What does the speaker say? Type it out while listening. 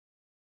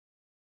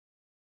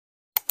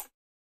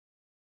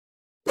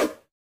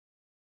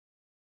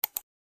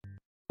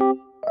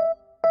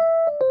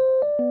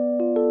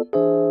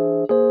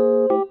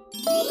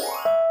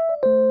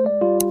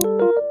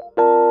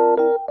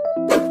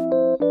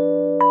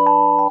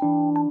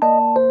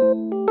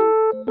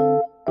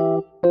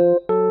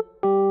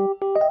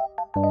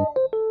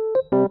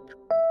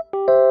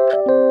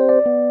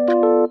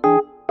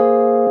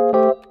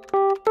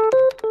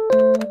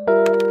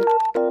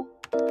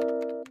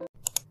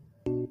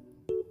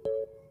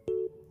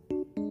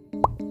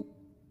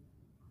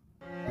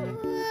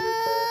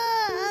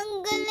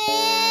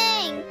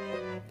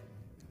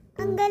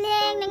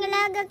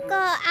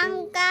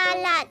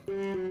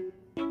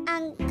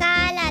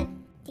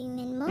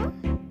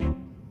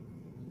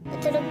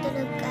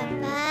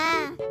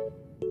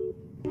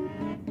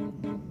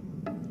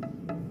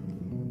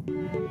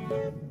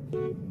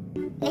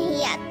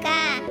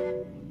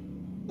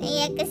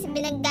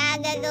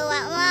Pinaggagawa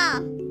mo?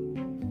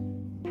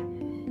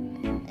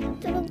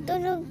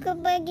 Tulog-tulog ka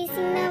ba?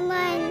 Gising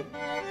naman.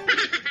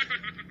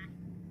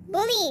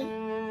 Bully!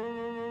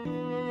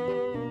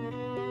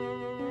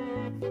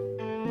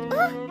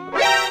 Oh!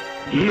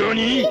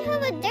 NANI? You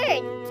have a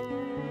dirt.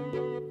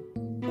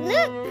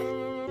 Look!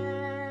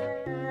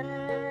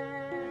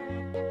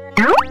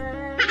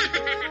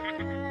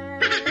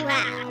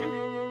 Wow.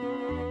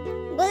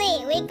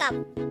 Bully, wake up.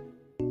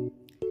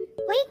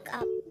 Wake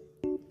up.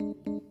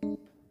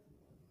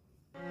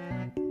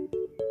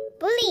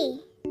 Bully!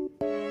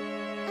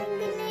 Ang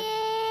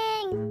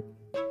galing!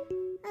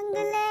 Ang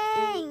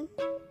galing!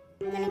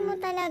 Ang galing mo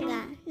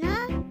talaga, no?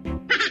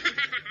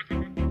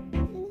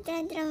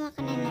 Nagdadrama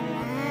ka na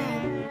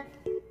naman.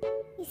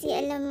 Kasi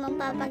alam mo,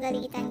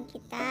 papagalitan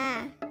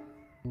kita.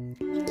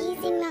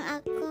 Nagising lang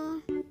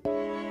ako.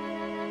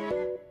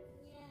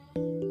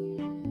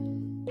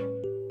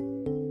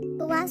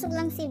 Pumasok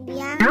lang si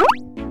Dyang.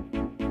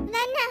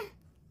 Wala na!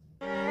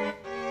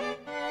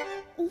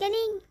 Ang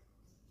galing!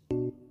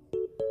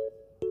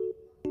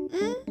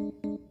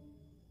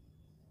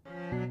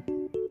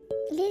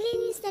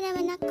 Lilinis na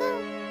naman ako.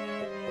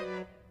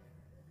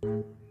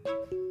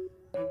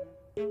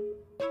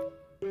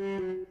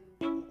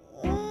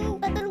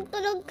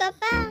 Patulog-tulog ka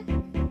pa.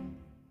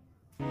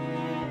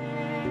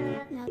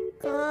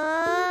 Nako.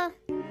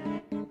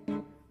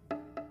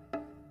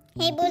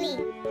 Hey, Bully.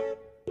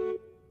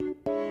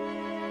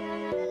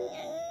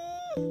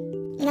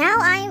 Now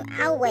I'm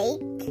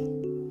awake.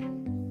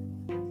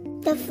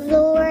 The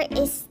floor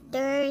is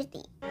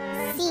dirty.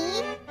 See?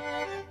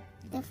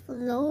 The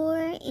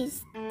floor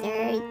is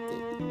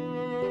dirty.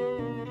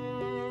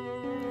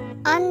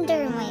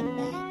 Under my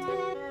bed.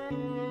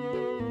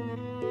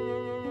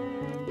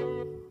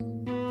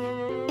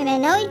 And I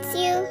know it's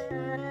you.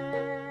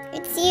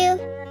 It's you.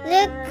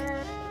 Look.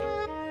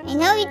 I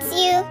know it's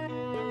you.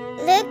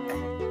 Look.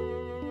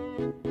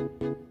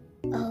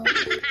 Oh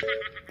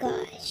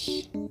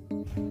gosh.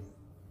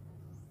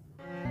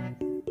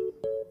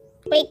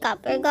 Wake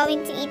up. We're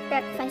going to eat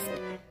breakfast.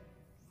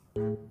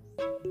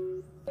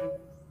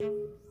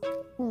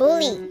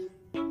 Bully.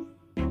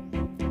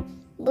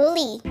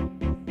 Bully.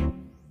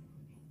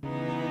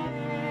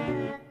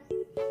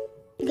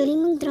 Galing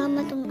mong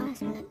drama tong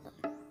aso na to.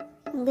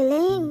 Ang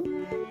galing.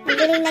 Ang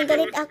galing na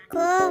galit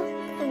ako.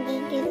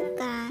 Kagigil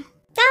ka.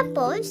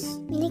 Tapos,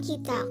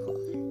 nakita ko.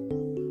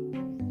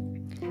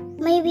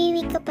 May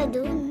wiwi ka pa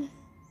dun.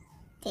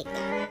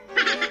 Teka.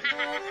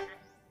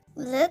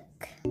 Look.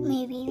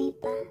 May wiwi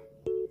pa.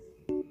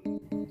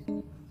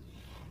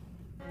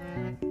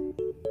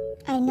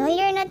 I know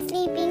you're not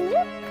sleeping.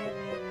 Look.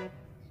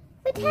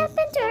 What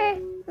happened to our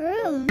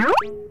room?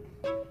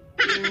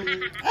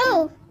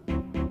 Oh.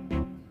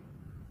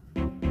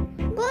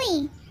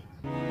 Boy.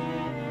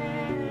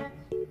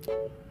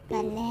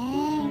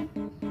 Galing.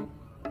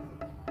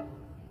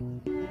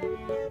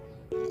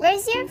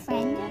 Where's your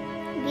friend?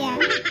 Yeah.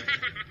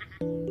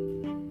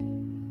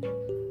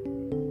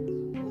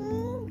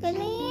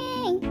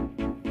 Galing.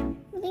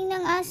 Galing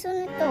ng aso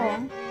na to.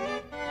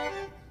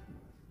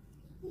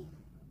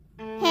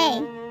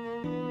 Hey,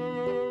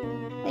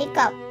 wake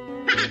up.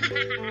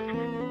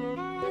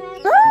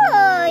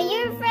 Oh,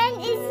 your friend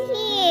is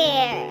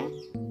here.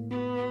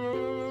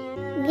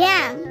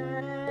 Yeah.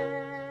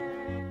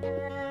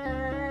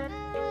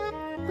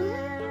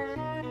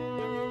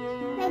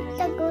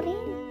 Nagtago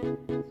rin.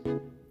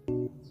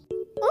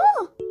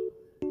 Oh!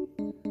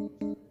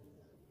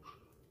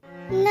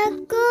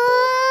 Naku!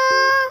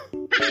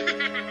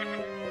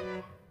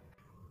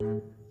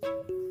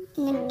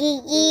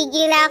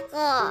 Nagigigil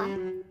ako.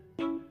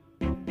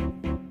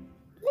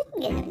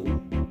 Ganun.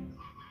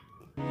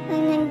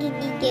 Ang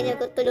nanggigigil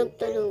ako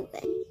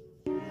tulog-tulugan.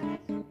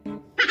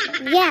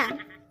 Yeah.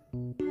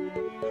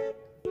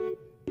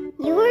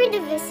 You were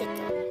the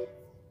visitor.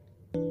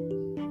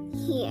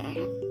 Here.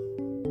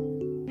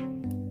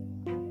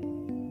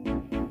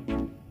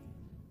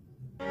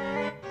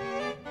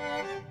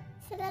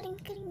 Salaring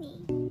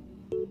karinig.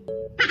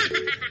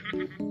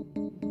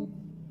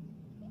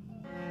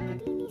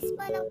 Linis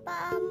pa ng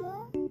paa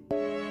mo.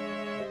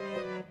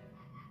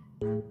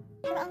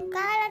 Pero ang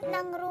kalat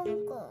ng room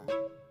ko.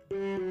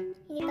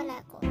 Hindi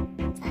pala ako.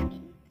 Sa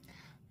amin.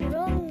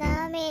 Room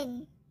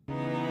namin.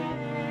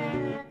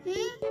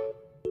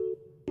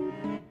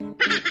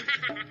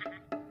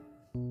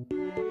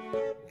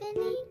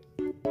 Galing.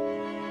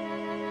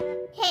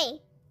 Hey!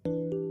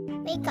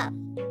 Wake up.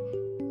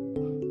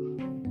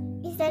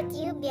 Is that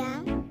you,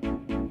 Dyang?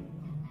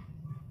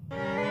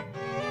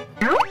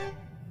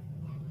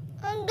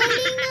 Ang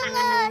galing ng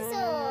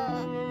aso.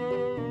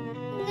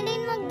 Ang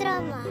galing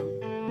magdrama.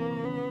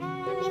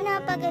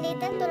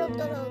 Pinapagalitan,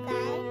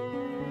 tulog-tulogan?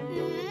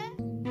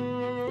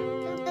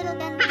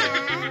 Tulog-tulogan ka?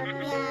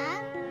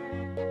 Yeah?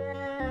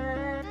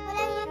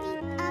 Wala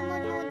yung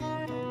amon mo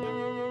dito.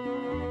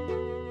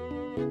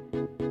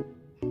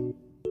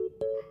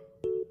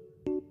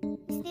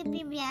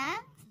 Sleepy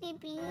ba?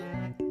 Sleepy?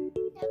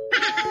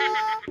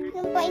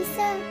 Yung pa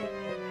isa.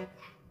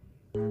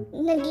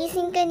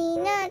 Nagising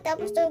kanina,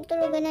 tapos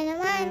tulog-tulogan na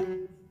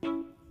naman.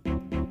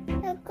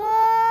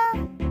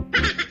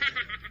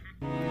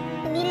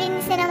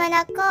 naman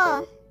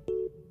ako.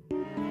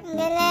 Ang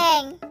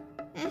galing.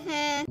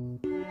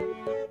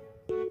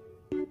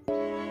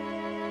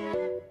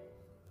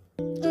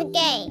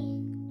 Okay.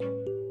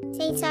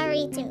 Say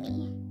sorry to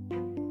me.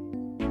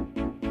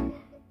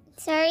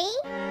 Sorry?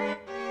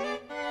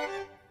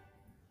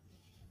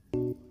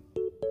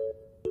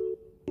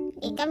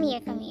 Okay, come here.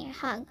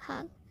 Hug.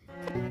 Come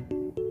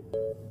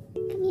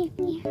here.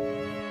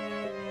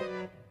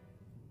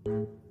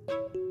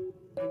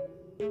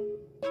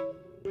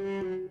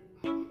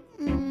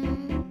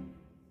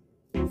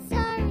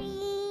 Sorry.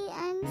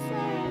 I'm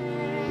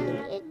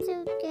sorry. It's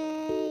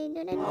okay. Do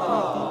not do it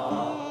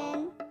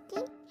again.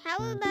 Okay? How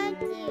about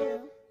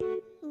you?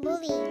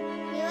 Bully,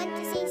 you want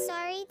to say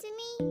sorry to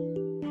me?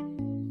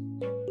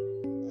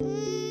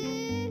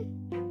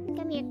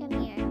 Come here.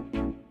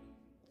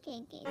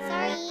 Okay.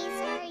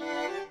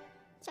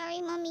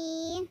 Sorry,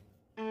 mommy.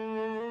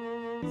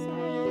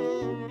 Sorry.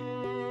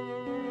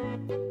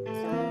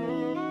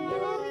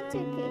 Oh, it's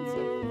okay.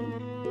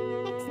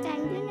 Next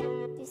time, do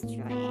not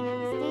destroy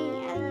anything.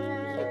 I'll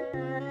give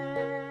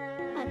you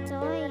a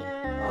toy.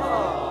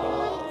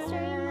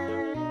 Sorry,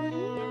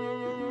 mommy.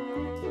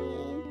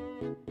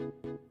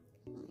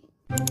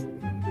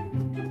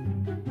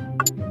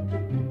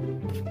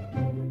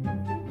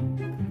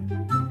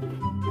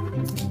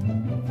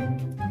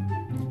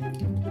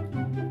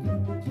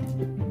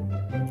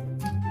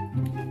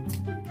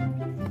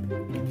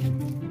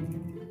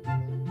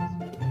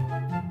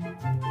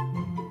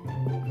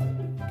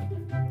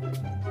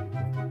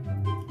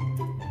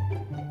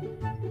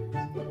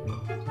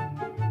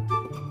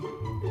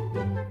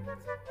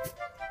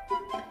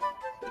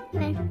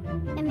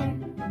 Come here.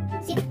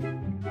 Sit.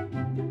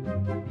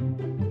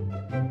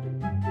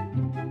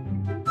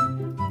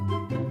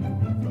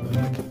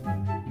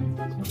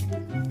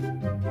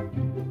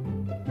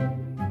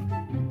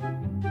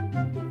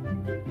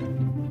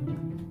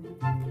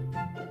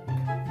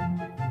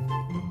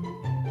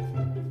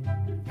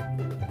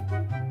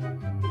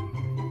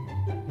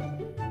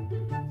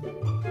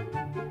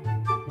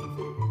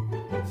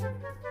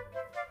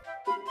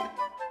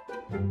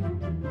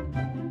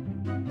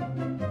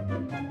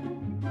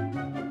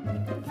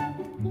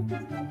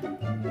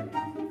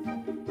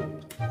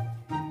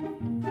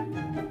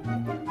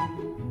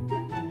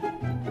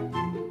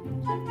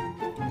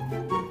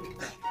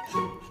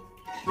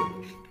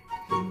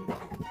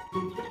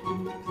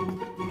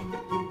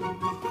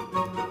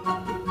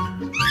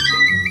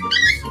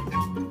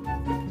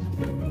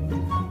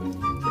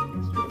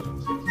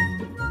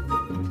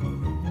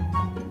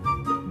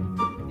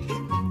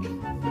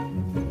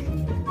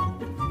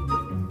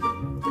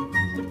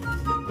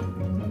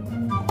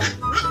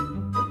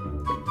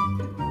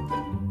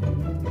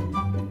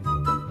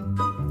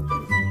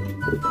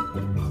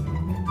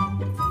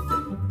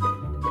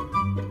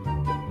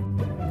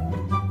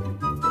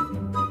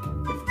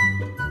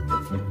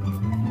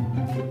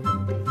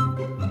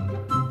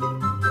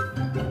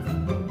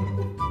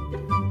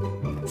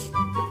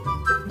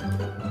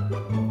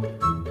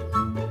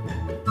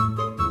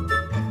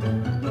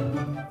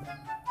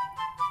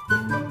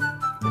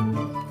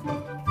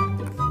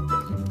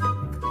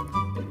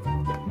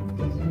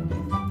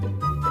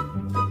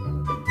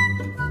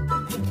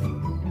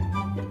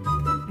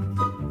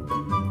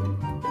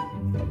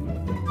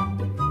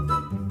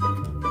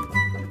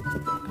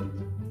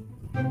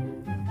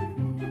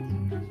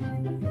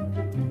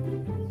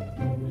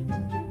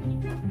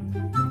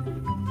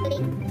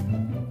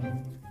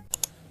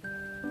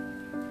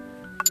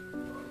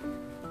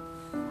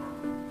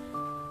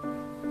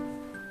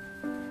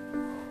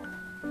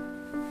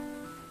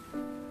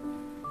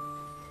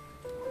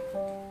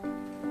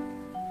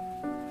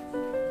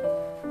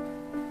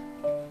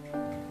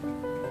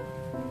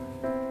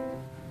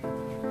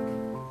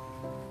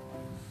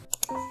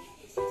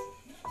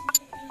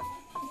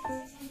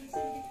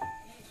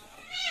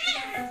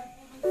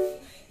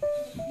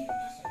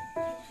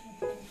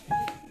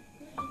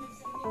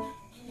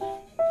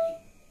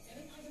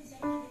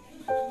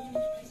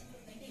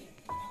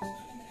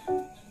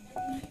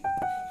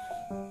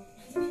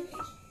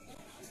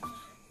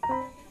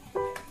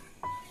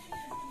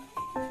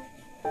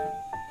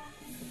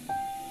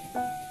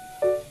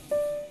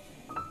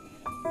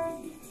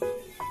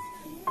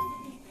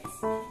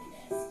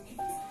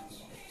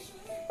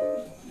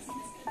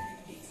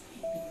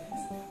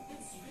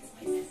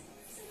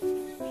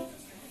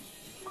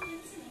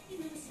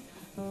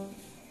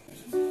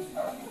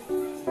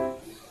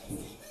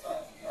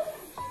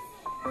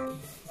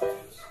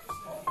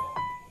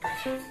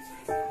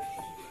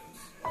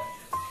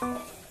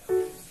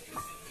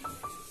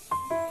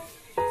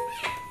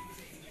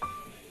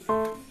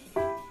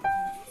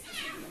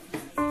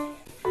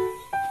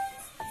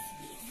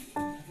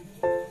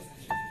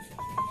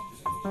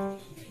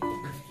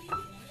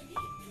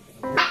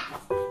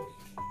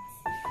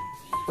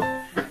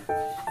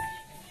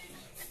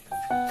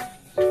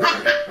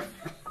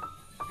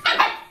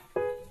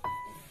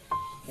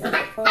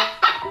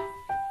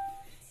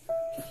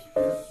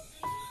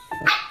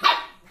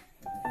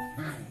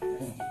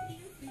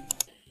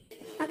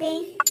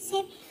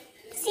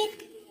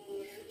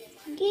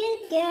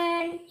 Good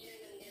girl.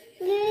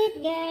 Good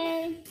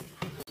girl.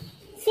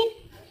 Sit.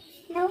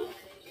 No.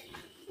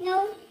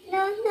 No,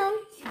 no, no.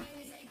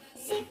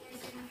 Sit.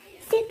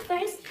 Sit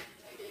first.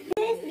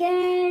 Good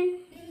girl.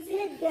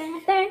 Good girl.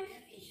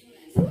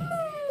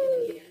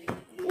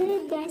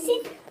 Good girl.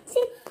 Sit.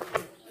 Sit.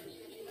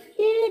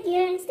 Good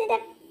girl. Stand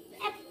up.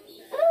 Up.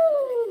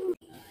 Ooh.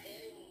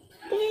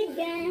 Good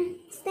girl.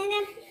 Stand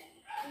up.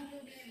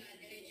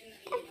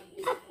 Up.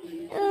 Up.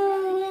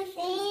 Oh,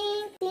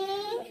 think.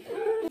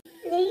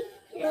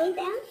 Lay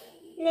down.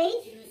 Lay.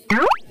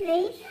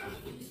 Lay.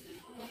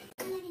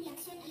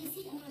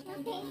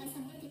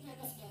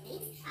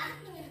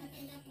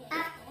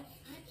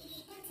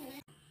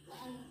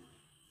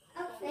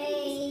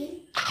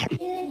 Okay.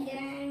 Good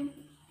girl.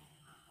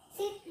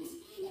 Sit.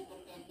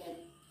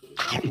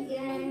 Good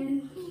girl.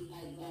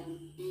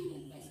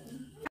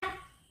 Up.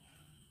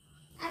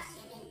 Up.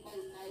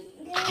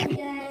 Good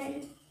girl.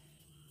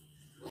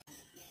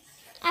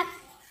 Up.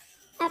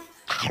 Up.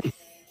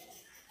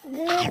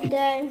 Good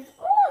girl.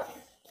 Oh,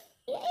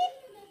 you eat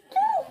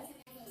too.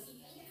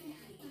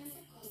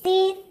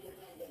 Sit.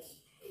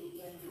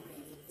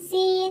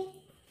 Sit.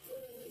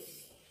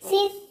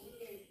 Sit.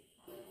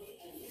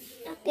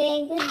 Okay,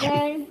 good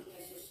girl.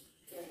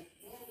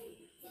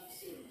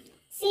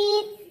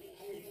 Sit.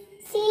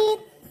 Sit.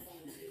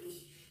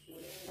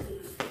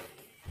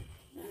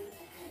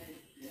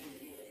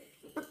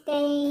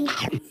 Okay.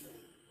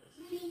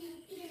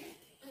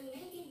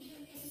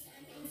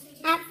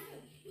 Up.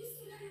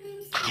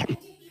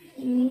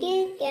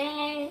 Good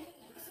girl.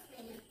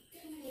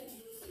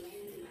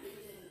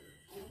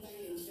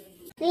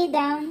 Lay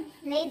down.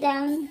 Lay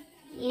down.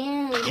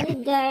 Yeah,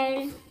 good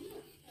girl.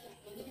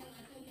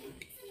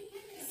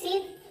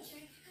 Sit.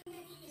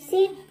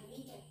 Sit.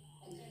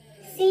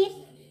 Sit.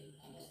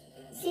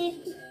 Sit.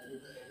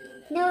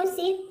 No,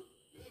 sit.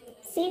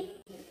 Sit.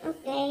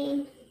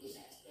 Okay.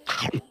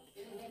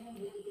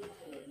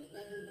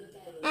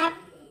 Up.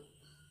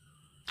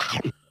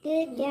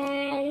 Good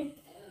girl.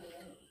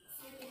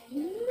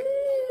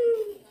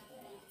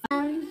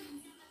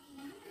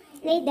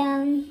 Lay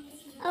down.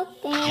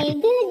 Okay.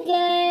 Good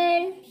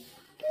girl.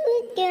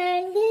 Good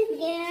girl. Good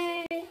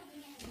girl.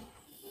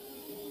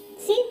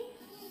 Sit.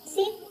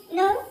 Sit.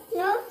 No.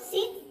 No.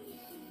 Sit.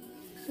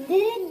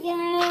 Good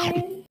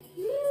girl.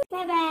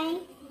 Bye-bye.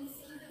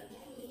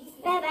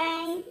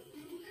 Bye-bye.